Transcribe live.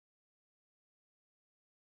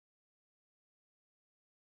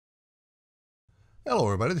Hello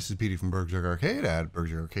everybody, this is Petey from BurgZerg Arcade at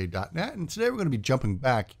BurgZergArcade.net, and today we're going to be jumping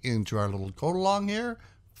back into our little code along here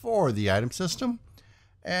for the item system.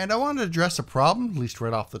 And I wanted to address a problem, at least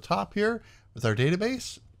right off the top here, with our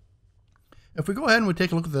database. If we go ahead and we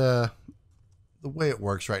take a look at the way it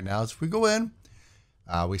works right now, is if we go in,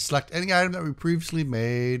 we select any item that we previously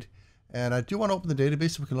made, and I do want to open the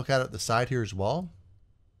database so we can look at it at the side here as well.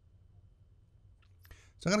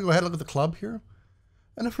 So I'm going to go ahead and look at the club here.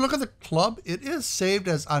 And if we look at the club, it is saved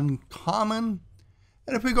as uncommon.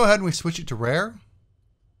 And if we go ahead and we switch it to rare,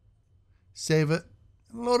 save it,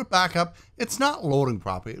 and load it back up, it's not loading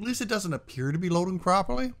properly. At least it doesn't appear to be loading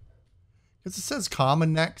properly, because it says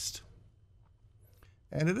common next.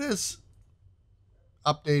 And it is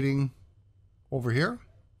updating over here.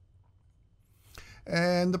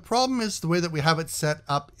 And the problem is the way that we have it set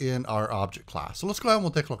up in our object class. So let's go ahead and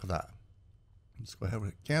we'll take a look at that. Let's go ahead and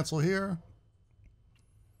hit cancel here.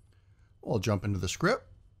 We'll jump into the script.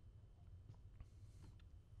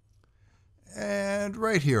 And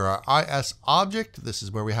right here, our IS object, this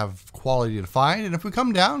is where we have quality defined. And if we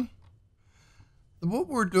come down, what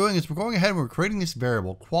we're doing is we're going ahead and we're creating this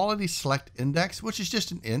variable, quality select index, which is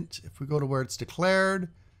just an int. If we go to where it's declared,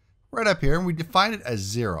 right up here, and we define it as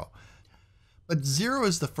 0. But 0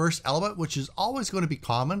 is the first element, which is always going to be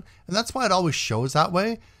common. And that's why it always shows that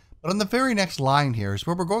way. But on the very next line here is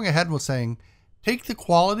where we're going ahead and we're saying, take the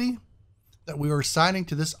quality that we are assigning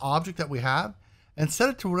to this object that we have and set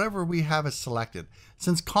it to whatever we have as selected.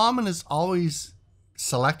 Since common is always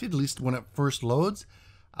selected, at least when it first loads,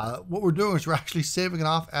 what we're doing is we're actually saving it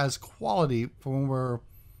off as quality for when we're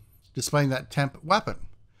displaying that temp weapon.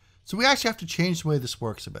 So we actually have to change the way this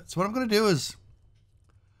works a bit. So what I'm going to do is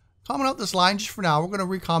comment out this line just for now. We're going to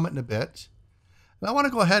recomment in a bit. And I want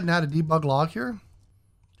to go ahead and add a debug log here. And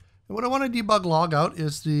what I want to debug log out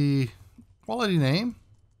is the quality name.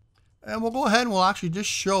 And we'll go ahead and we'll actually just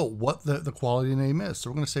show what the quality name is. So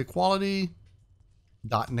we're going to say quality.name.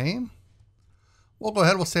 We'll go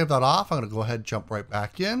ahead, we'll save that off. I'm going to go ahead and jump right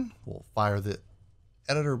back in. We'll fire the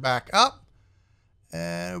editor back up.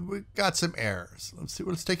 And we've got some errors.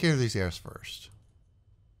 Let's take care of these errors first.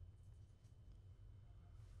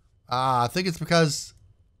 I think it's because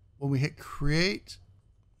when we hit create,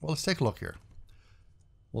 well, let's take a look here.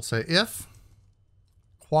 We'll say if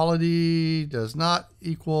quality does not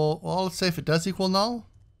equal, well, let's say if it does equal null,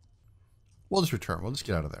 we'll just return. We'll just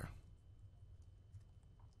get out of there.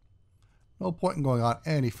 No point in going on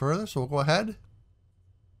any further, so we'll go ahead.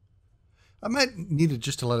 I might need it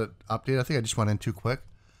just to let it update. I think I just went in too quick.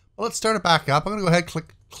 Well, let's start it back up. I'm going to go ahead and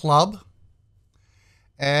click club.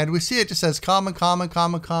 And we see it just says common, common,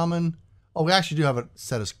 common, common. Oh, we actually do have it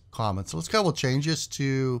set as common. So let's go, we'll change this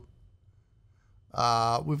to,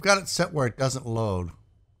 we've got it set where it doesn't load.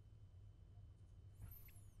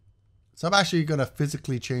 So I'm actually going to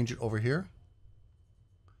physically change it over here.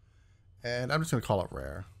 And I'm just going to call it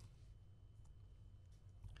rare.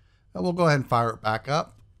 And we'll go ahead and fire it back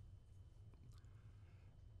up.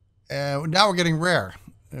 And now we're getting rare.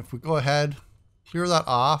 If we go ahead, clear that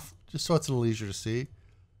off, just so it's a little easier to see.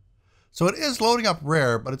 So it is loading up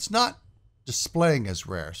rare, but it's not displaying as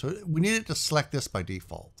rare. So we need it to select this by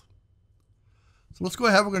default. So let's go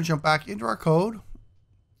ahead. We're going to jump back into our code.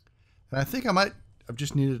 And I think I've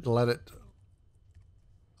just needed to let it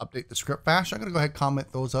update the script faster. I'm going to go ahead and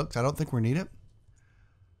comment those out because I don't think we need it.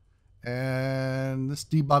 And this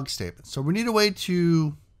debug statement. So we need a way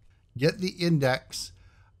to get the index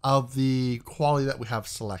of the quality that we have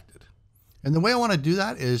selected. And the way I want to do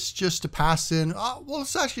that is just to pass in, well,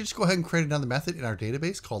 let's actually just go ahead and create another method in our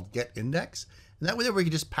database called getIndex. And that way we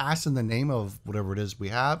can just pass in the name of whatever it is we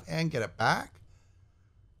have and get it back.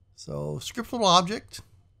 So scriptable object,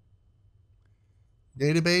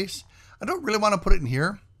 database. I don't really want to put it in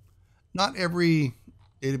here. Not every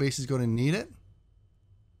database is going to need it.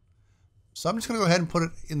 So I'm just going to go ahead and put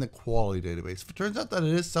it in the quality database. If it turns out that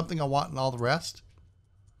it is something I want in all the rest,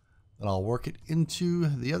 then I'll work it into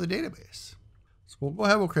the other database. So we'll go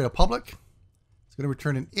ahead, we'll create a public. It's going to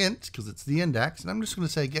return an int because it's the index. And I'm just going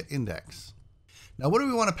to say get index. Now, what do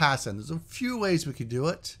we want to pass in? There's a few ways we could do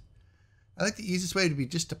it. I think the easiest way would be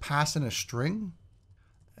just to pass in a string.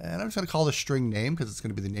 And I'm just going to call the string name because it's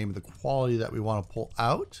going to be the name of the quality that we want to pull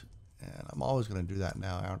out. And I'm always going to do that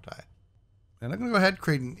now, aren't I? And I'm going to go ahead and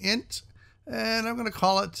create an int. And I'm going to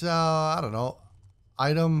call it, I don't know,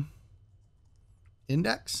 item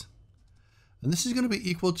index. And this is going to be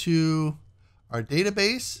equal to our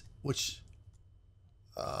database, which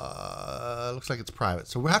looks like it's private.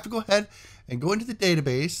 So we have to go ahead and go into the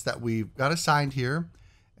database that we've got assigned here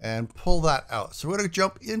and pull that out. So we're going to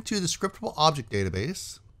jump into the scriptable object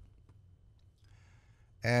database.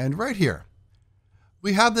 And right here,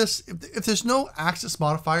 We have this, if there's no access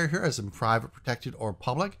modifier here, as in private, protected, or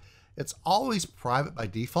public, it's always private by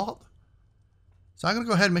default. So I'm going to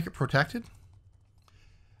go ahead and make it protected.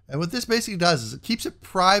 And what this basically does is it keeps it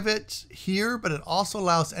private here, but it also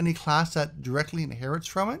allows any class that directly inherits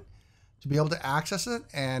from it to be able to access it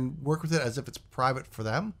and work with it as if it's private for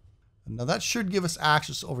them. And now that should give us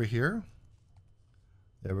access over here.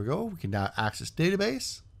 There we go. We can now access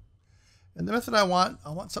database. And the method I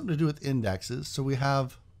want something to do with indexes. So we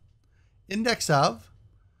have index of,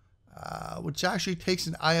 which actually takes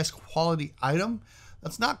an ISQuality item.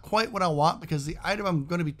 That's not quite what I want because the item I'm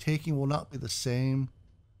going to be taking will not be the same.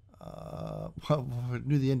 If I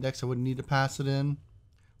knew the index, I wouldn't need to pass it in.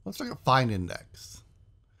 Let's look at find index.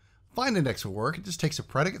 Find index will work. It just takes a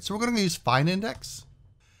predicate. So we're going to use find index.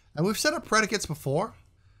 And we've set up predicates before.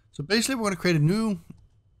 So basically we're going to create a new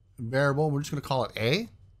variable. We're just going to call it A.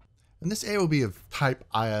 And this A will be of type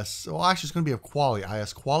IS. Well, actually it's going to be of quality,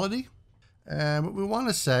 ISQuality. And what we want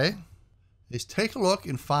to say is take a look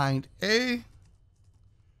and find A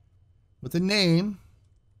with a name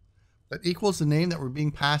that equals the name that we're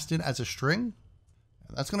being passed in as a string.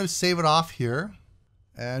 And that's going to save it off here.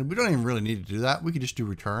 And we don't even really need to do that. We could just do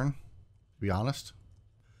return, to be honest.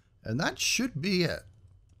 And that should be it.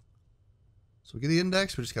 So we get the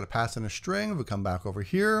index. We just got to pass in a string. We come back over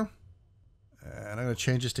here. And I'm going to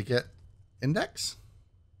change this to get index.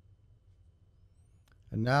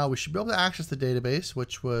 And now we should be able to access the database,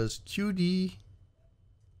 which was QD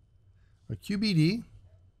or QBD.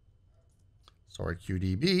 Sorry,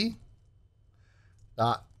 QDB.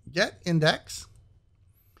 Dot get index.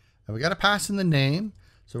 And we got to pass in the name.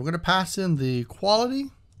 So we're going to pass in the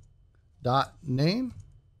quality dot name.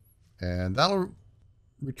 And that'll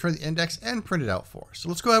return the index and print it out for us. So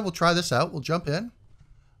let's go ahead. We'll try this out. We'll jump in.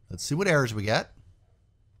 Let's see what errors we get.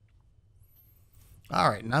 All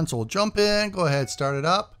right, none. So we'll jump in. Go ahead, start it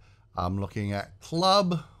up. I'm looking at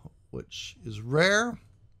club, which is rare.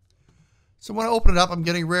 So when I open it up, I'm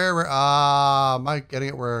getting rare. Am I getting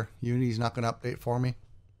it where Unity's not going to update for me?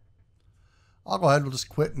 I'll go ahead. We'll just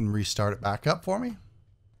quit and restart it back up for me.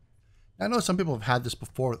 I know some people have had this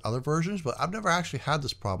before with other versions, but I've never actually had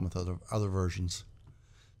this problem with other versions.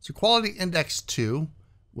 So quality index 2.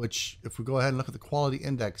 Which, if we go ahead and look at the quality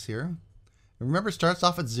index here, and remember it starts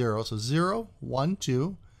off at 0, so 0, 1,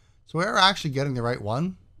 2. So we're actually getting the right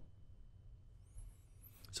one.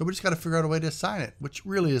 So we just got to figure out a way to assign it, which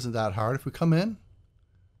really isn't that hard. If we come in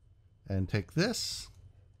and take this,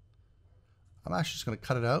 I'm actually just going to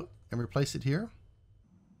cut it out and replace it here.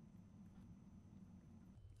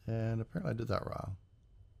 And apparently I did that wrong.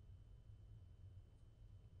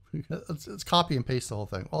 Let's copy and paste the whole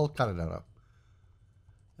thing. I'll cut it out up.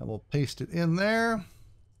 And we'll paste it in there.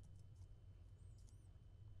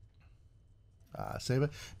 Save it.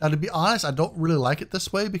 Now, to be honest, I don't really like it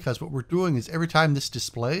this way because what we're doing is every time this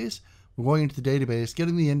displays, we're going into the database,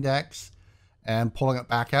 getting the index, and pulling it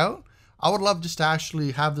back out. I would love just to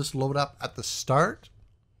actually have this load up at the start,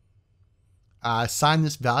 assign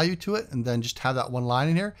this value to it, and then just have that one line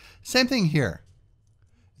in here. Same thing here.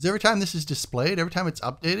 Is every time this is displayed, every time it's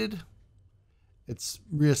updated, it's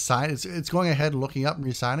reassigned. It's going ahead and looking up and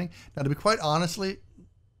reassigning. Now, to be quite honestly,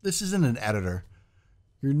 this isn't an editor.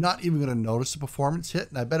 You're not even going to notice the performance hit.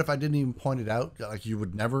 And I bet if I didn't even point it out, like you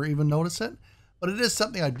would never even notice it. But it is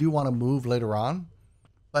something I do want to move later on.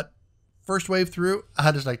 But first wave through,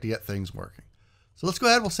 I just like to get things working. So let's go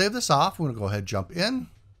ahead. We'll save this off. We're going to go ahead, jump in.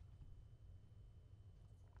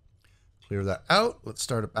 Clear that out. Let's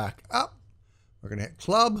start it back up. We're going to hit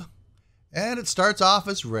club. And it starts off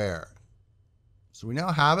as rare. So we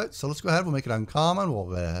now have it. So let's go ahead. We'll make it uncommon. We'll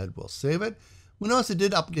go ahead. We'll save it. We notice it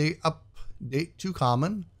did update to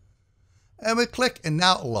common. And we click and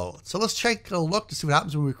now it loads. So let's take a look to see what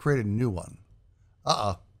happens when we create a new one.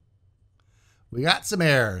 We got some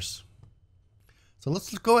errors. So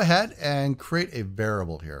let's go ahead and create a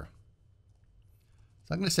variable here.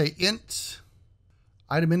 So I'm going to say int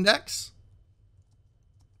item index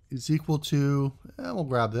is equal to, and we'll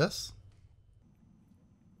grab this.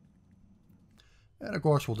 And of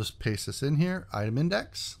course, we'll just paste this in here, item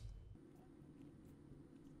index.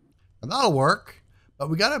 And that'll work, but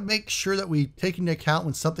we got to make sure that we take into account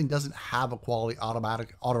when something doesn't have a quality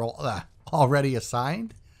already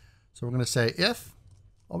assigned. So we're going to say if,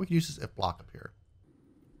 well, we can use this if block up here.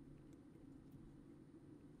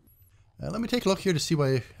 Let me take a look here to see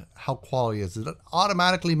how quality is. Is it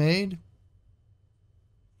automatically made?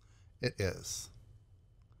 It is.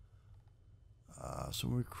 So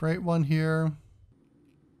we create one here.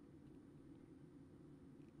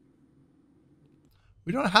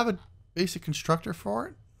 We don't have a basic constructor for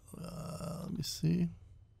it. Let me see.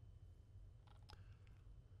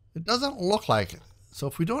 It doesn't look like it. So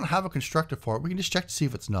if we don't have a constructor for it, we can just check to see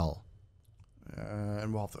if it's null.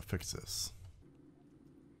 And we'll have to fix this.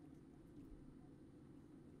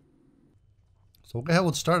 So we'll go ahead,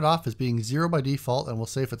 we'll start it off as being 0 by default, and we'll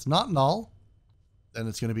say if it's not null, then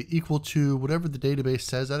it's going to be equal to whatever the database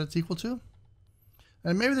says that it's equal to.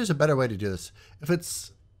 And maybe there's a better way to do this. If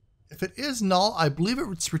it is null, I believe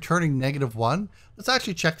it's returning -1. Let's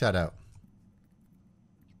actually check that out.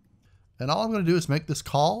 And all I'm going to do is make this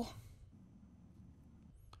call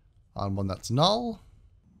on one that's null.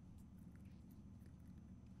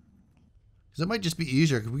 Because it might just be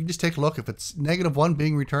easier. We can just take a look if it's -1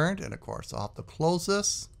 being returned. And of course, I'll have to close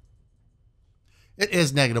this. It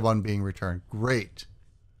is -1 being returned. Great.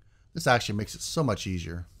 This actually makes it so much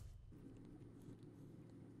easier.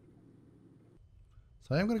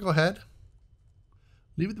 So I'm going to go ahead,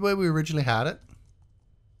 leave it the way we originally had it,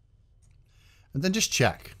 and then just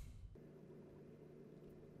check.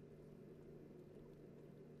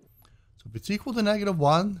 So if it's equal to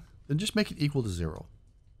 -1, then just make it equal to 0.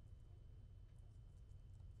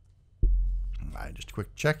 All right, just a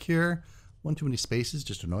quick check here. One too many spaces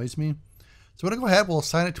just annoys me. So we're going to go ahead, we'll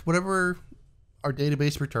assign it to whatever our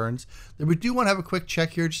database returns. Then we do want to have a quick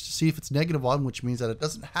check here just to see if it's -1, which means that it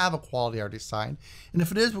doesn't have a quality already assigned. And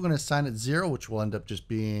if it is, we're going to assign it 0, which will end up just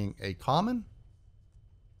being a common.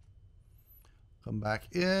 Come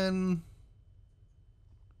back in.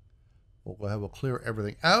 We'll go ahead, we'll clear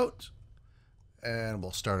everything out. And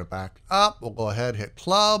we'll start it back up. We'll go ahead, hit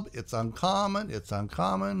club. It's uncommon. It's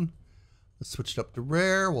uncommon. Let's switch it up to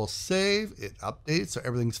rare. We'll save. It updates, so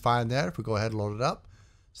everything's fine there. If we go ahead and load it up.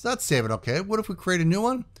 So that's saving okay. What if we create a new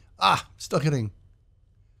one? Still getting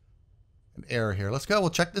an error here. Let's go. We'll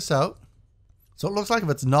check this out. So it looks like if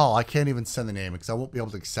it's null, I can't even send the name because I won't be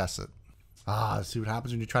able to access it. Let's see what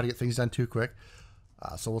happens when you try to get things done too quick.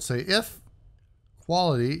 So we'll say if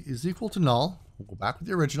quality is equal to null. We'll go back with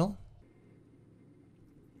the original.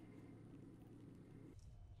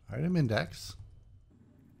 Item index.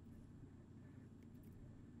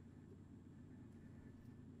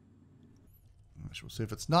 We'll see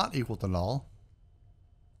if it's not equal to null.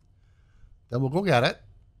 Then we'll go get it.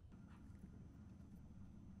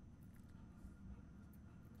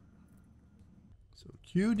 So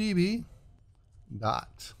QDB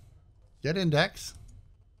dot get index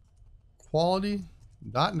quality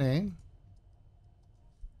dot name.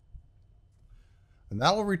 And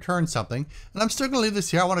that will return something. And I'm still going to leave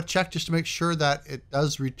this here. I want to check just to make sure that it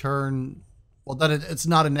does return, well, that it's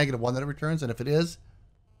not a -1 that it returns. And if it is,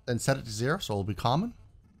 then set it to 0, so it'll be common.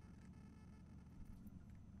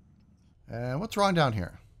 And what's wrong down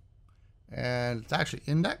here? And it's actually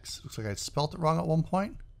index. Looks like I spelt it wrong at one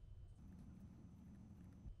point.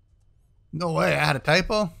 No way, I had a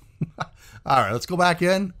typo. All right, let's go back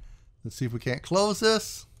in. Let's see if we can't close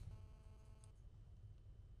this.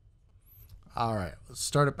 All right, let's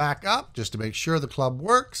start it back up just to make sure the club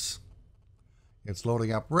works. It's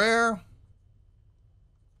loading up rare.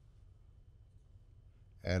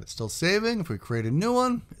 And it's still saving. If we create a new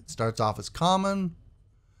one, it starts off as common.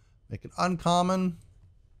 Make it uncommon.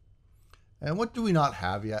 And what do we not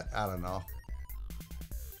have yet? I don't know.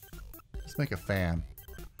 Let's make a fan.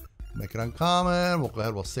 Make it uncommon. We'll go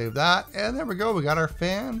ahead, we'll save that. And there we go. We got our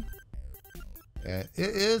fan. And it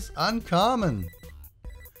is uncommon.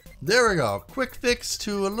 There we go. Quick fix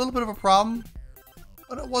to a little bit of a problem.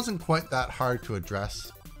 But it wasn't quite that hard to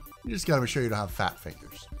address. You just got to make sure you don't have fat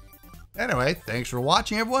fingers. Anyway, thanks for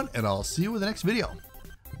watching, everyone, and I'll see you in the next video.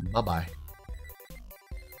 Bye-bye.